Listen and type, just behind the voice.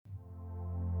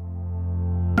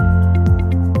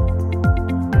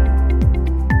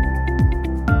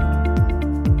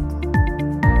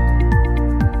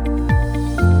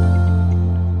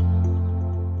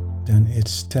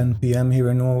It's 10 p.m. here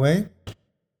in Norway.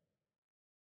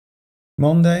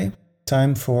 Monday,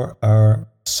 time for our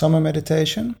summer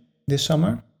meditation this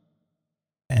summer.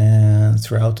 And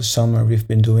throughout the summer, we've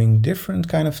been doing different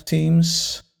kind of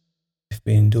themes. We've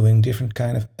been doing different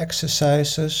kind of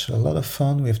exercises, a lot of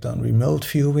fun. We've done remote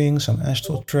viewing, some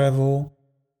astral travel.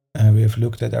 We have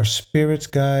looked at our spirit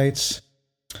guides.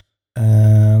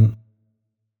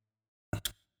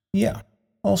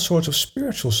 All sorts of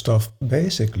spiritual stuff,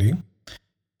 basically.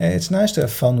 And it's nice to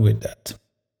have fun with that.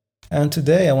 And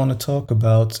today I want to talk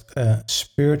about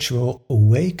spiritual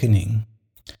awakening.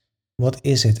 What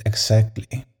is it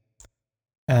exactly?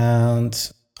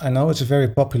 And I know it's a very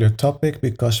popular topic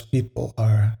because people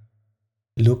are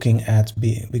looking at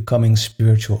becoming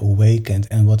spiritual awakened.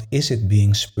 And what is it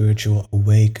being spiritual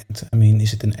awakened? I mean,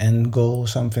 is it an end goal,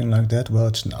 something like that? Well,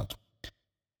 it's not.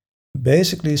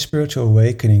 Basically, spiritual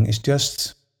awakening is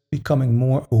just becoming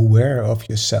more aware of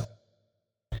yourself.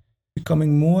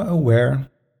 Becoming more aware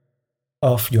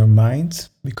of your mind,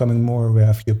 becoming more aware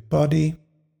of your body,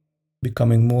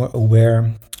 becoming more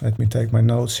aware, let me take my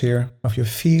notes here, of your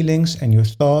feelings and your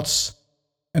thoughts.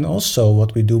 And also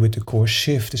what we do with the Core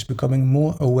Shift is becoming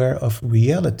more aware of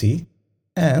reality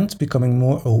and becoming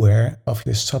more aware of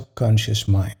your subconscious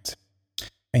mind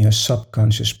and your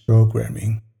subconscious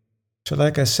programming. So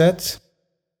like I said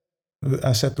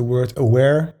the word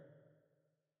aware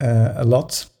a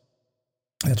lot.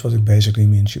 That's what it basically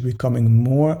means. You're becoming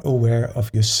more aware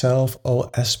of yourself,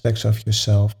 all aspects of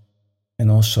yourself,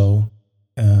 and also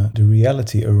the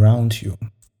reality around you. You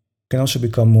can also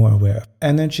become more aware of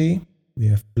energy. We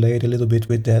have played a little bit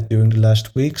with that during the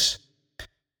last weeks.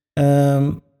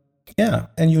 And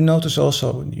you notice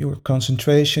also your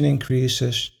concentration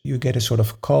increases. You get a sort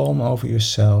of calm over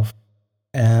yourself.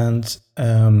 And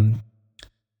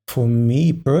for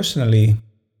me personally,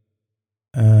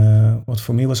 what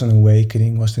for me was an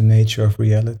awakening was the nature of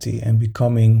reality and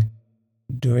becoming,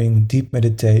 during deep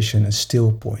meditation, a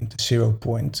still point, a 0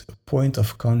 point, a point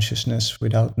of consciousness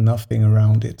without nothing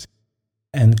around it,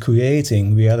 and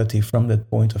creating reality from that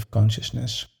point of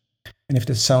consciousness. And if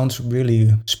that sounds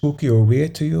really spooky or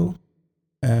weird to you,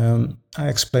 I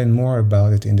explain more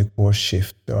about it in the Core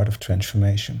Shift, The Art of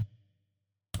Transformation.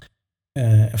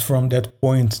 From that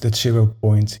point, that 0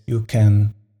 point, you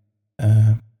can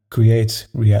create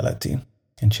reality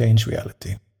and change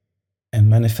reality and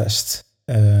manifest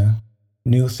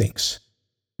new things.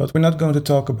 But we're not going to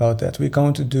talk about that. We're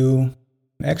going to do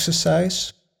an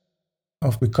exercise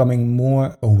of becoming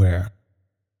more aware.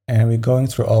 And we're going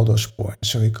through all those points.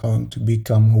 So we're going to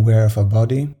become aware of our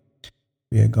body.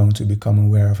 We are going to become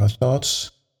aware of our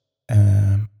thoughts,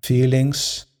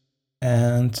 feelings,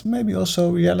 and maybe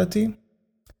also reality.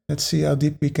 Let's see how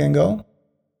deep we can go.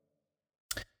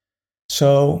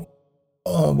 So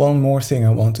one more thing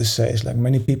I want to say is, like,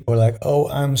 many people are like, oh,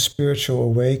 I'm spiritual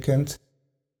awakened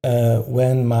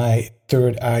when my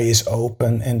third eye is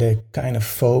open, and they kind of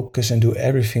focus and do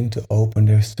everything to open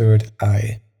their third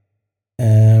eye.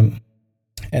 And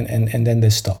then they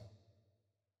stop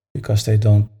because they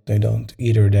don't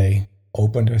either they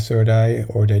open their third eye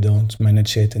or they don't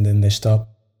manage it and then they stop.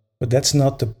 But that's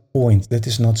not the point. That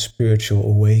is not spiritual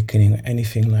awakening or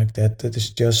anything like that. That is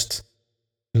just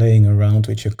playing around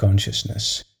with your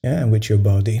consciousness, and with your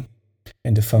body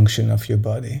and the function of your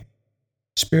body.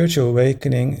 Spiritual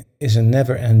awakening is a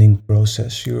never-ending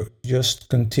process. You're just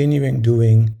continuing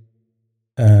doing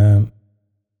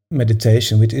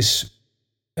meditation, which is,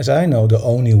 as I know, the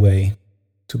only way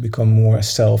to become more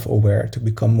self-aware, to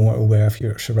become more aware of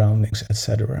your surroundings,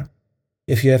 etc.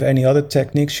 If you have any other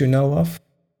techniques you know of,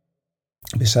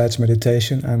 besides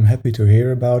meditation, I'm happy to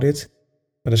hear about it.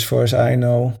 But as far as I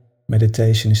know,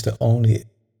 meditation is the only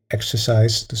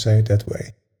exercise, to say it that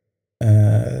way,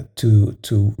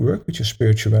 to work with your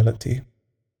spirituality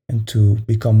and to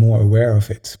become more aware of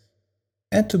it.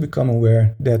 And to become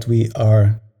aware that we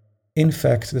are, in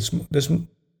fact, that's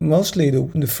mostly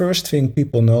the first thing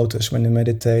people notice when they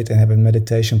meditate and have a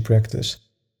meditation practice,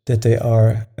 that they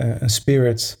are a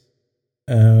spirit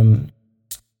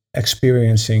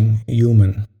experiencing a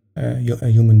human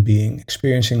being,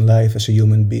 experiencing life as a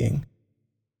human being.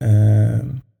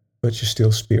 But you're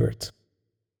still spirit.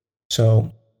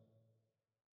 So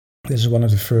this is one of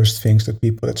the first things that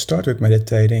people that start with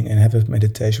meditating and have a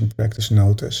meditation practice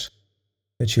notice,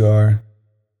 that you are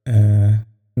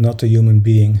not a human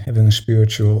being having a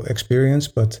spiritual experience,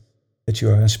 but that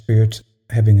you are a spirit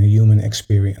having a human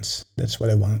experience. That's what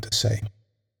I wanted to say.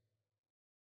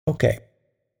 Okay,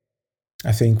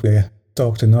 I think we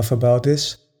talked enough about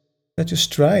this. Let's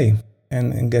just try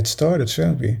and get started,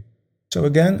 shall we? So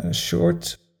again, a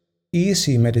short,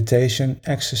 easy meditation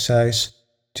exercise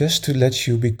just to let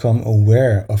you become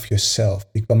aware of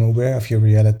yourself, become aware of your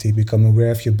reality, become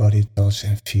aware of your body, thoughts,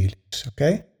 and feelings,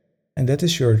 okay? And that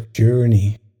is your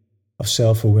journey of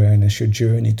self-awareness, your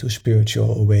journey to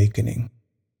spiritual awakening.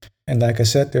 And like I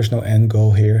said, there's no end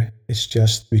goal here. It's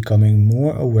just becoming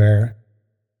more aware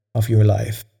of your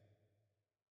life.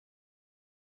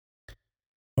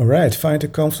 All right, find a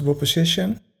comfortable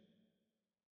position.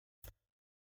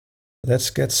 Let's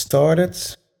get started.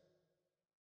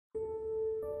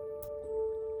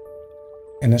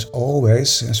 And as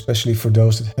always, especially for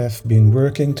those that have been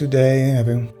working today,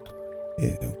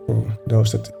 for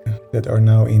those that are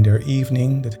now in their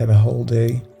evening, that have a whole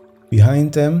day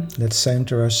behind them, let's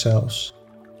center ourselves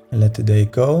and let the day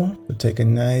go. So take a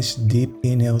nice deep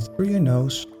inhale through your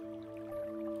nose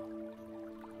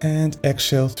and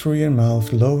exhale through your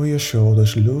mouth. Lower your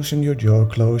shoulders, loosen your jaw,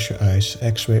 close your eyes.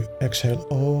 Exhale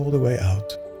all the way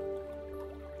out.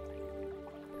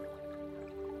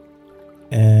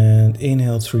 And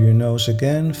inhale through your nose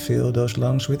again, fill those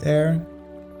lungs with air.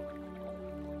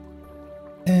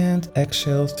 And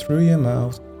exhale through your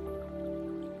mouth,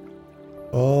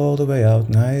 all the way out,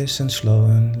 nice and slow,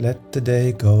 and let the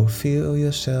day go. Feel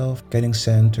yourself getting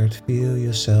centered, feel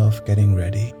yourself getting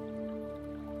ready.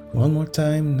 One more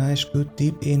time, nice good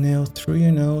deep inhale through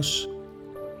your nose.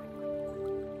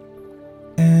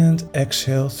 And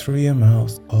exhale through your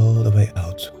mouth, all the way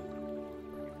out.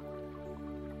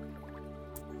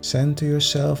 Center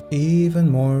yourself even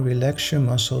more, relax your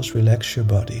muscles, relax your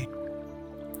body.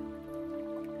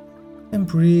 And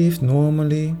breathe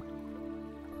normally.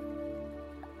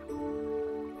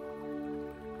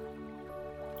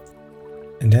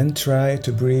 And then try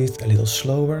to breathe a little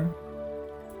slower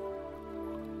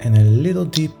and a little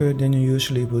deeper than you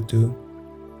usually would do.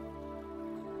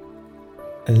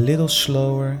 A little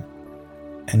slower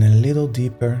and a little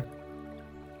deeper.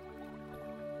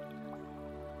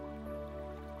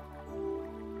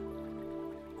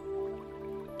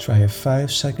 Try a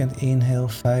 5-second inhale,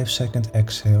 5-second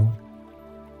exhale.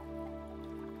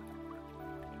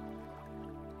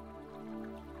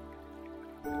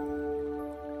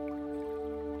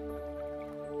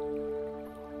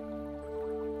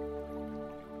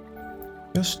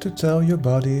 Just to tell your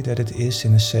body that it is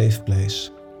in a safe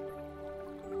place.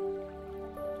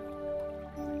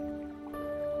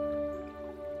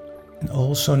 And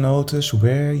also notice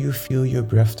where you feel your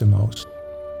breath the most.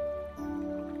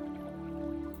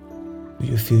 Do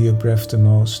you feel your breath the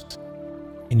most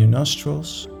in your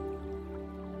nostrils?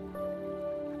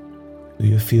 Do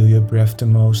you feel your breath the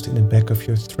most in the back of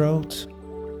your throat?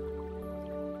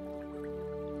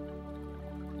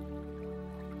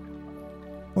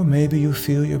 Or maybe you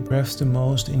feel your breath the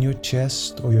most in your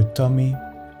chest or your tummy.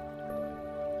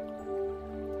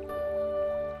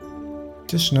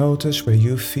 Just notice where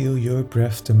you feel your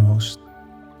breath the most.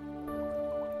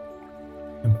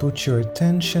 And put your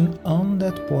attention on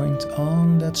that point,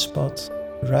 on that spot,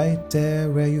 right there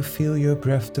where you feel your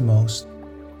breath the most.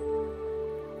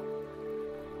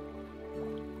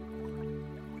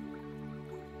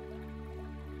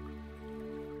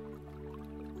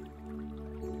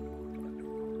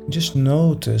 Just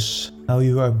notice how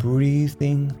you are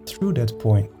breathing through that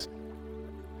point.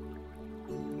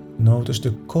 Notice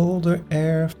the colder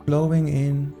air flowing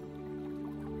in,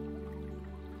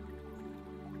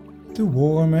 the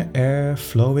warmer air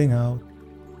flowing out.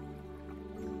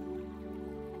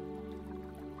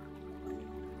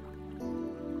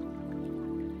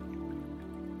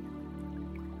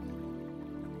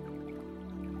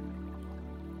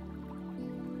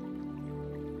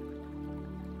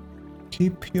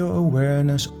 Keep your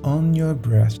awareness on your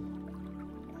breath.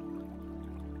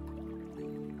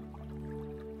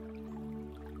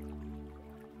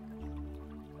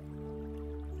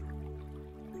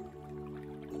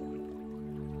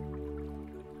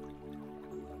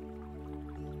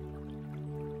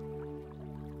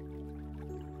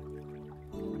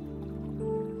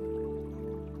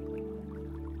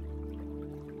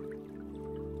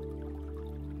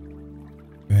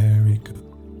 Very good.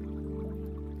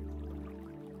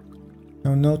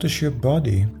 Now notice your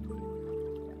body.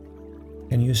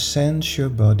 Can you sense your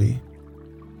body?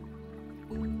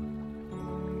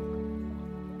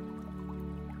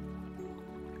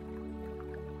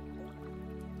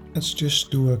 Let's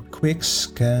just do a quick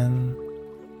scan.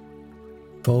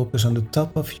 Focus on the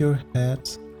top of your head.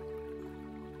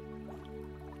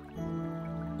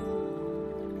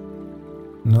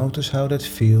 Notice how that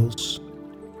feels.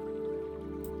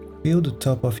 Feel the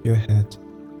top of your head.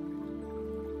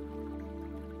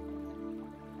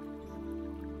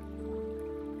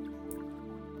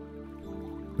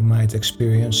 You might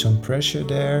experience some pressure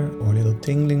there or a little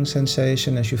tingling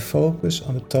sensation as you focus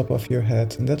on the top of your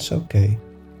head, and that's okay.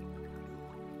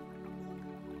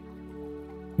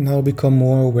 Now become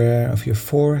more aware of your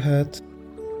forehead.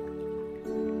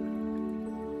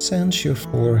 Sense your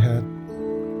forehead.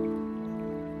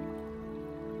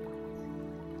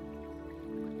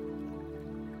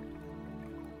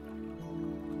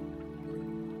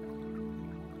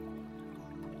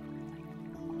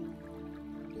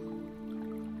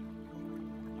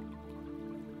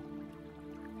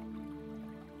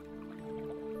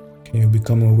 Can you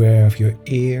become aware of your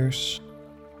ears?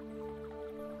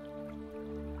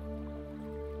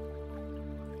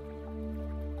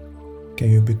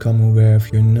 Can you become aware of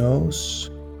your nose?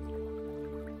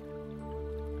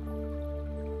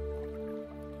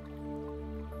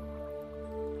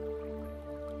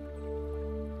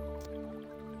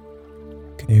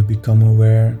 Can you become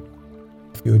aware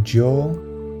of your jaw?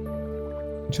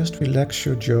 Just relax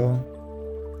your jaw.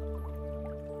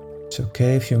 It's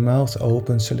okay if your mouth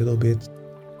opens a little bit.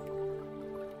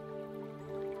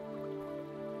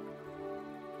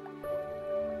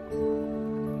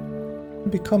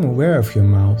 Become aware of your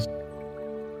mouth.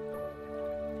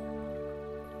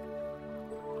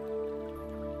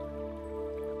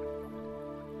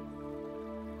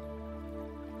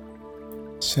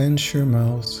 Sense your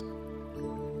mouth.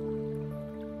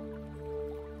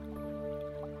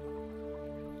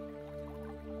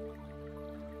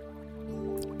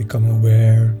 Become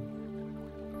aware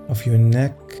of your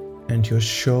neck and your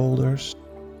shoulders.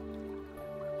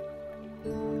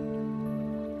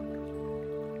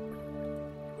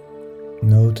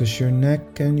 Notice your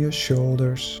neck and your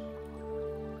shoulders.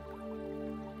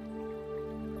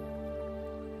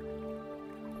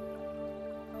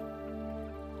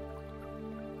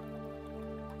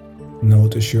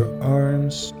 Notice your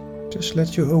arms. Just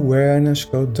let your awareness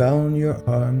go down your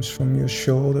arms from your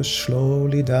shoulders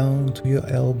slowly down to your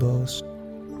elbows,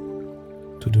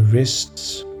 to the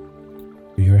wrists,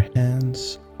 to your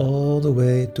hands, all the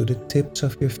way to the tips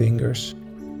of your fingers.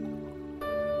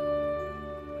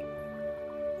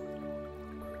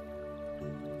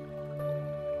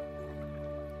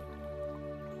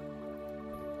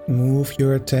 Move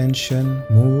your attention,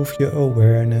 move your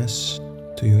awareness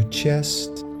to your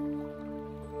chest.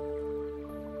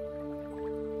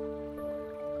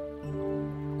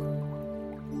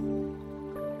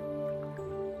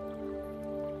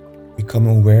 Become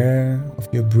aware of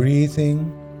your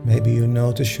breathing. Maybe you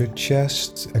notice your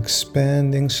chest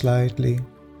expanding slightly.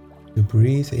 You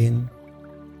breathe in.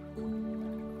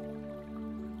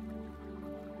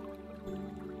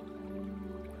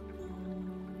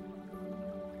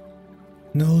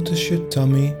 Notice your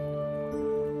tummy.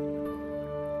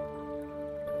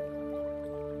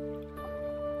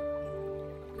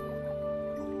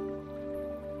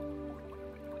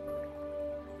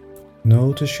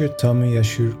 Notice your tummy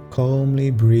as you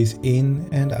calmly breathe in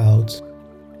and out.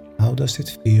 How does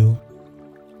it feel?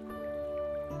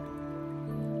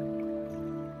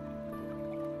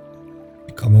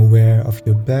 Become aware of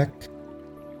your back.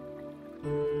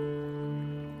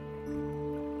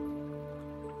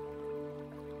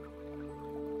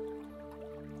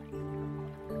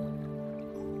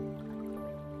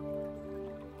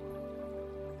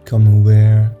 Become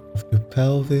aware of your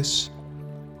pelvis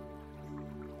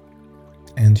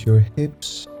and your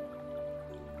hips.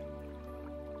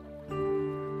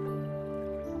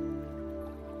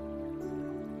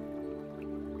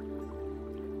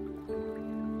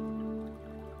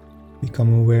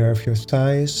 Become aware of your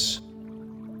thighs.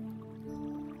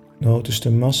 Notice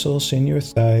the muscles in your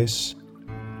thighs.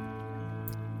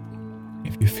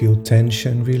 If you feel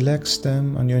tension, relax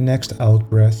them on your next out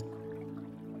breath.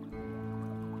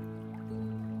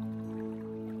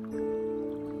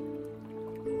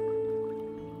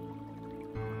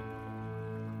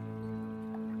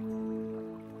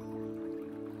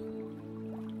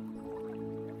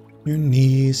 Your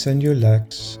knees and your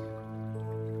legs.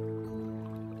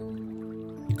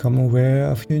 Become aware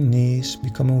of your knees,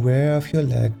 become aware of your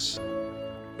legs.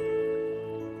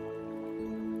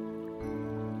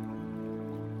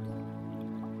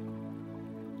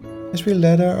 As we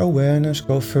let our awareness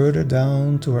go further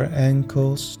down to our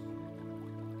ankles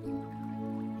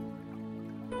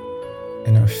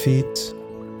and our feet,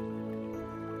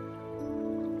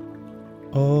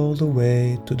 all the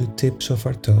way to the tips of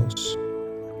our toes.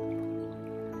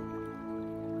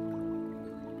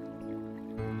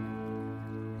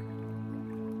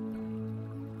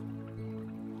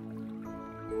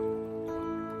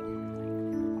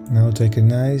 Now take a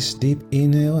nice deep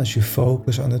inhale as you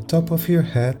focus on the top of your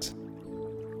head.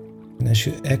 And as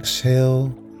you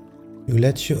exhale, You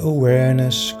let your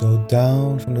awareness go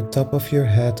down from the top of your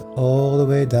head all the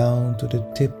way down to the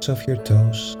tips of your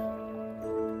toes.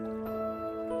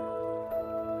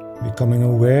 Becoming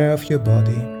aware of your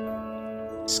body,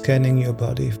 scanning your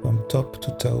body from top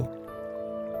to toe.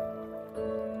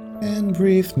 And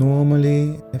breathe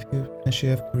normally as you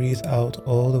have breathed out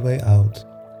all the way out.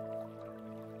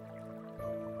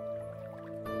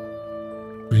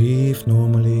 Breathe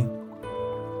normally.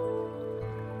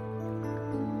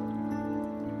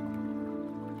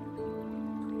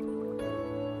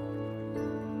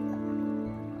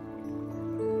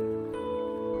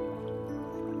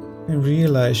 And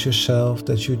realize yourself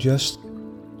that you just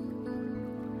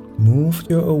moved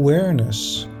your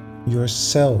awareness,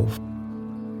 yourself,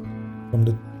 from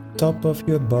the top of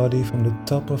your body, from the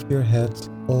top of your head,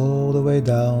 all the way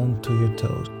down to your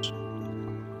toes.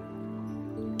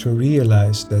 To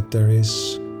realize that there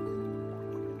is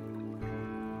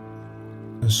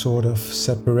a sort of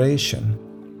separation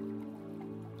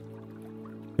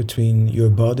between your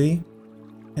body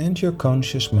and your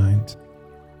conscious mind.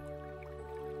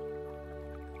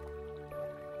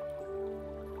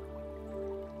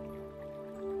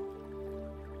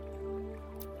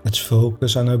 Let's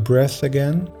focus on our breath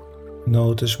again.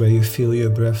 Notice where you feel your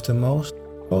breath the most.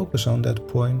 Focus on that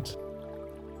point.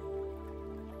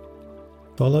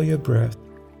 Follow your breath.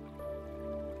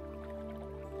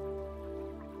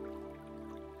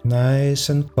 Nice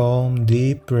and calm,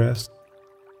 deep breath.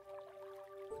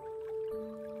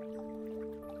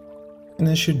 And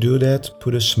as you do that,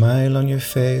 put a smile on your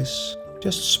face.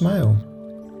 Just smile.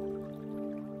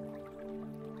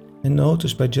 And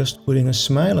notice by just putting a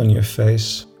smile on your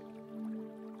face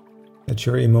that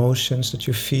your emotions, that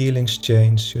your feelings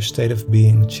change, your state of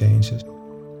being changes.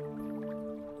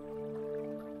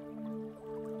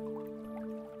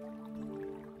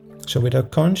 So with our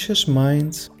conscious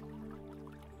mind,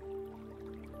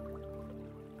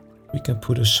 we can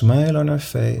put a smile on our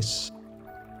face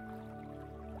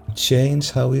and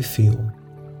change how we feel.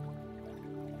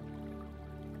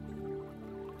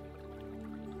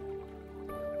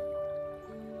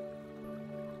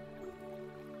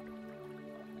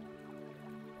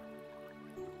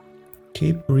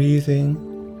 Keep breathing,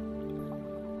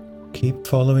 keep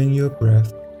following your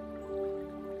breath.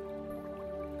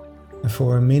 And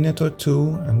for a minute or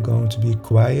two, I'm going to be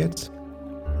quiet.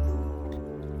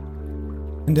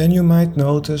 And then you might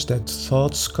notice that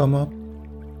thoughts come up,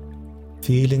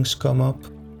 feelings come up.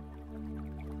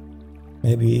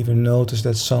 Maybe even notice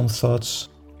that some thoughts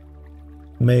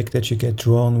make that you get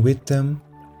drawn with them.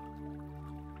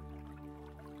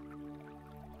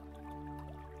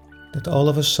 That all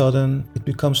of a sudden it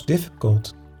becomes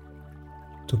difficult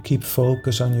to keep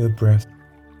focus on your breath.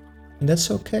 And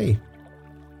that's okay.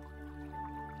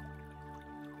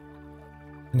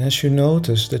 And as you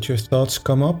notice that your thoughts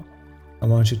come up, I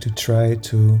want you to try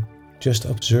to just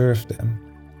observe them.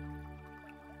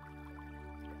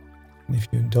 And if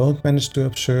you don't manage to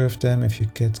observe them, if you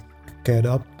get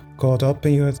caught up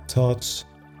in your thoughts,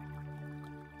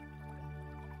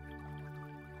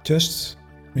 just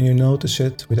when you notice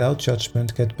it, without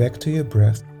judgment, get back to your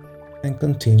breath and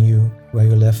continue where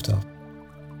you left off.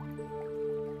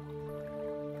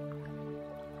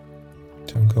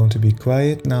 So I'm going to be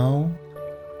quiet now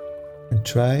and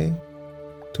try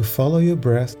to follow your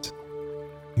breath.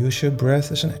 Use your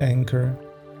breath as an anchor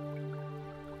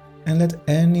and let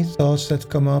any thoughts that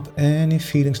come up, any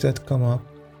feelings that come up,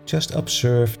 just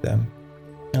observe them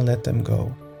and let them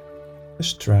go.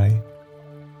 Just try.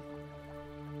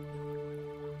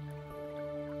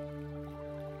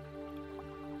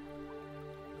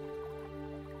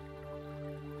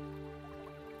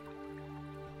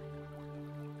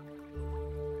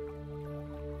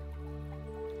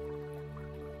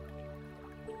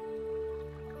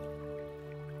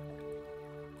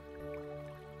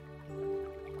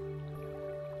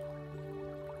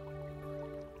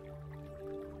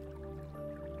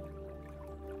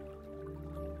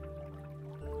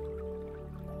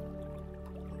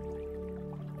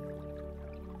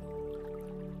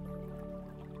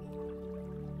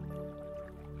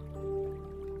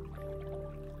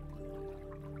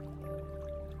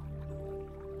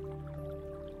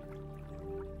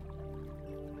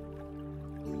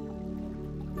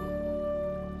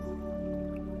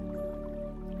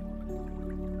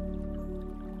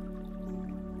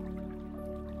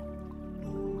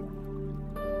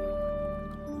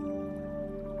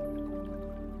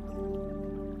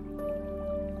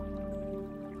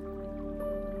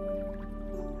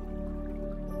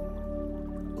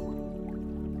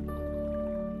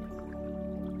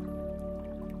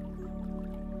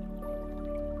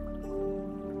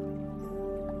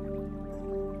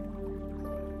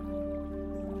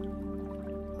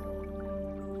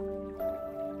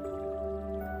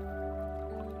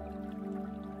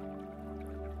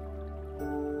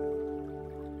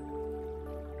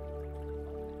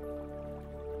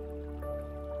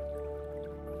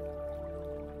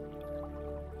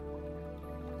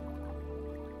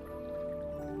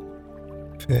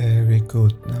 Very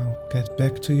good. Now get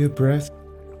back to your breath.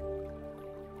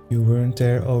 You weren't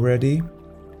there already.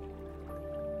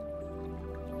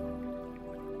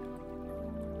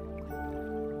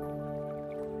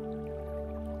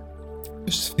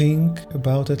 Just think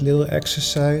about that little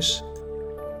exercise,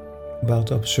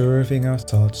 about observing our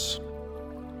thoughts.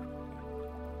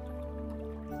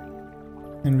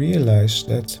 And realize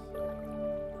that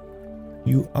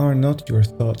you are not your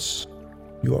thoughts.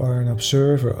 You are an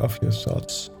observer of your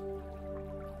thoughts.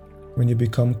 When you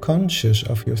become conscious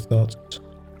of your thoughts,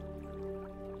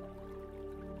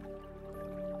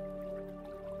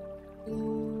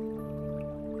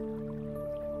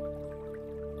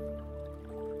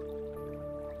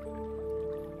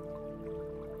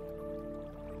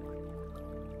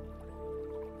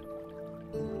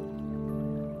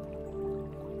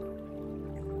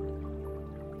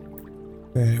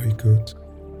 very good.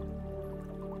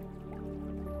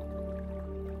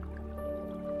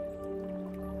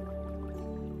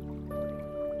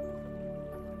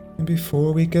 And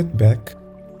before we get back,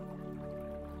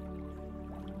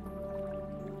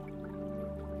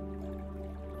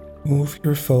 move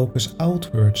your focus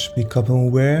outwards, become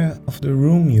aware of the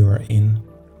room you are in.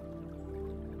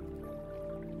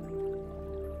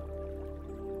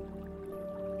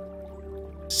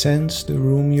 Sense the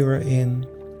room you are in.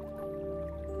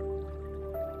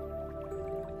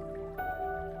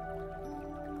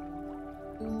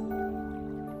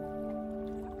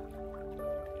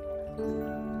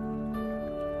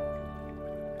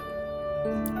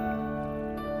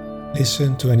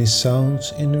 Listen to any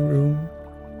sounds in the room.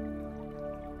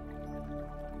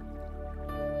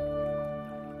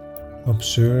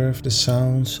 Observe the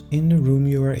sounds in the room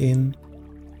you are in.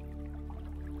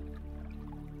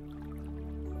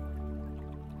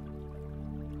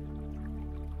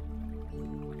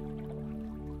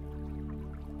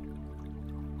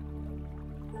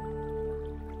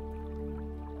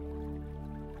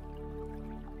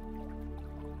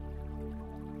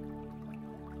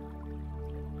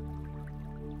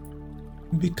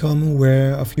 Become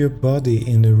aware of your body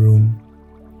in the room.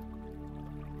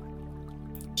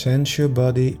 Sense your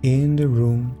body in the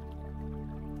room.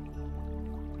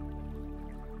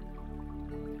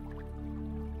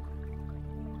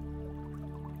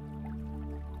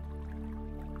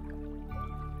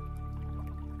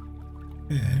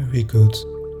 Very good.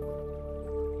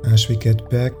 As we get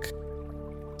back,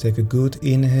 take a good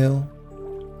inhale,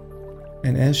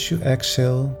 and as you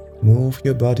exhale, move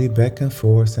your body back and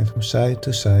forth and from side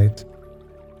to side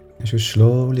as you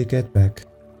slowly get back.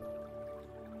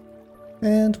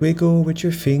 And wiggle with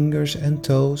your fingers and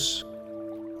toes.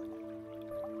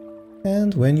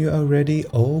 And when you are ready,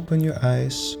 open your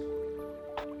eyes.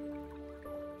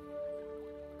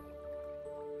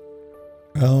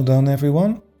 Well done,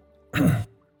 everyone.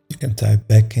 You can type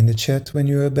back in the chat when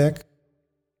you are back.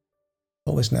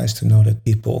 Always nice to know that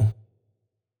people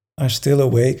are still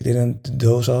awake, didn't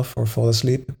doze off or fall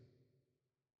asleep.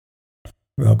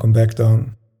 Welcome back,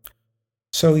 Don.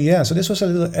 So this was a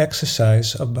little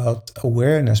exercise about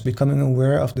awareness, becoming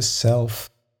aware of the self.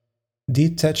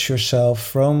 Detach yourself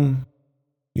from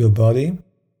your body.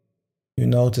 You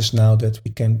notice now that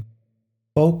we can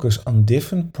focus on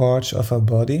different parts of our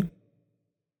body.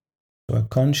 So our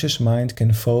conscious mind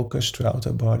can focus throughout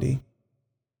our body.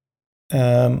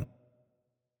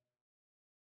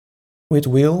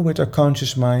 With our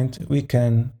conscious mind, we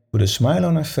can put a smile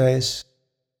on our face,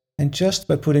 and just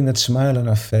by putting that smile on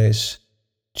our face,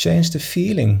 change the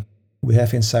feeling we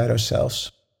have inside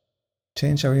ourselves,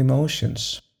 change our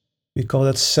emotions. We call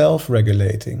that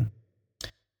self-regulating.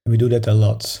 We do that a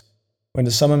lot. When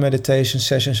the summer meditation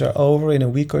sessions are over in a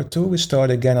week or two, we start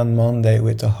again on Monday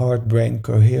with the heart-brain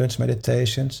coherence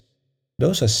meditations.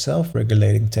 Those are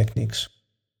self-regulating techniques,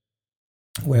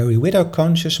 where we, with our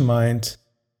conscious mind,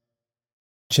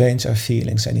 change our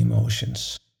feelings and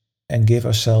emotions and give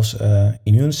ourselves an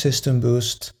immune system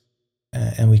boost,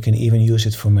 and we can even use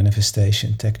it for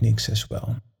manifestation techniques as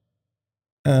well.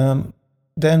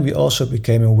 Then we also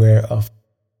became aware of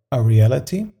our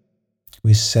reality.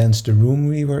 We sensed the room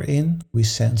we were in, we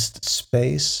sensed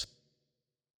space.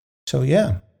 So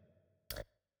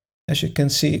as you can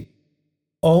see,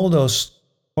 all those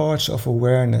parts of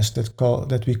awareness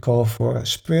that we call for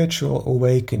spiritual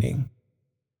awakening,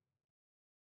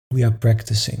 we are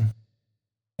practicing.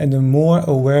 And the more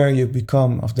aware you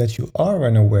become of that you are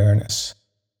an awareness,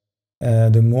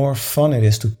 the more fun it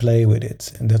is to play with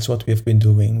it. And that's what we've been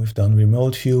doing. We've done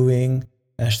remote viewing,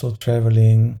 astral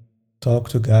traveling, talk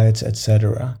to guides,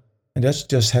 etc. And that's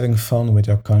just having fun with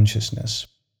our consciousness.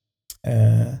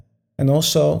 And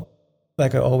also,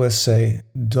 like I always say,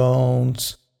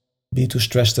 don't be too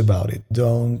stressed about it.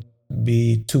 Don't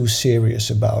be too serious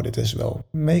about it as well.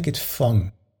 Make it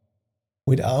fun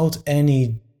without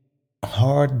any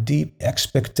hard, deep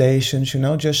expectations,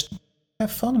 just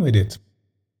have fun with it.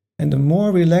 And the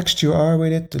more relaxed you are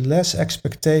with it, the less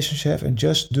expectations you have, and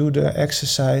just do the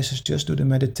exercises, just do the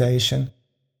meditation.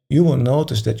 You will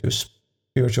notice that your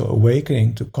spiritual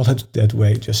awakening, to call it that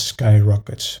way, just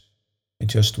skyrockets. It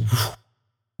just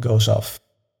goes off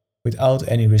without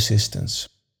any resistance.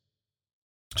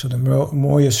 So the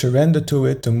more you surrender to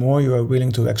it, the more you are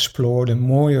willing to explore, the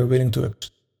more you're willing to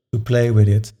play with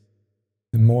it,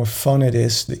 the more fun it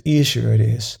is, the easier it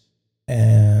is,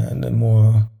 and the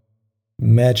more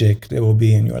magic there will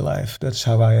be in your life. That's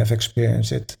how I have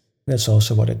experienced it. That's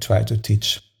also what I try to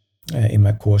teach in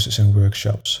my courses and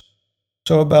workshops.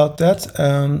 So about that,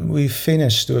 we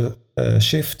finished the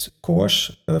Shift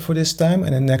course for this time,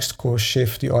 and the next course,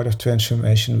 Shift, The Art of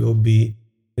Transformation, will be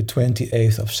the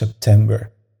 28th of September.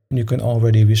 And you can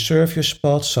already reserve your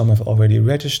spot. Some have already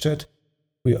registered.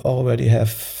 We already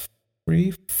have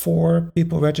 3-4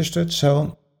 people registered,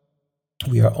 so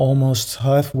we are almost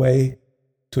halfway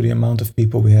to the amount of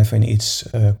people we have in each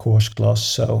course class.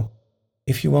 So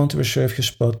if you want to reserve your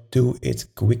spot, do it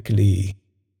quickly,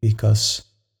 because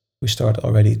we start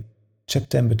already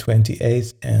September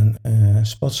 28th and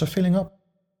spots are filling up.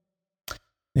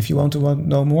 If you want to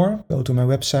know more, go to my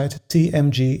website,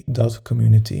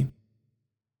 tmg.community.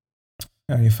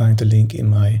 And you find the link in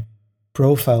my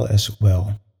profile as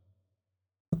well.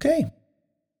 Okay,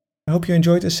 I hope you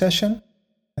enjoyed this session.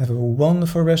 Have a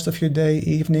wonderful rest of your day,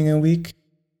 evening and week.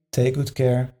 Take good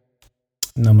care.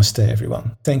 Namaste,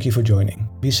 everyone. Thank you for joining.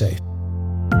 Be safe.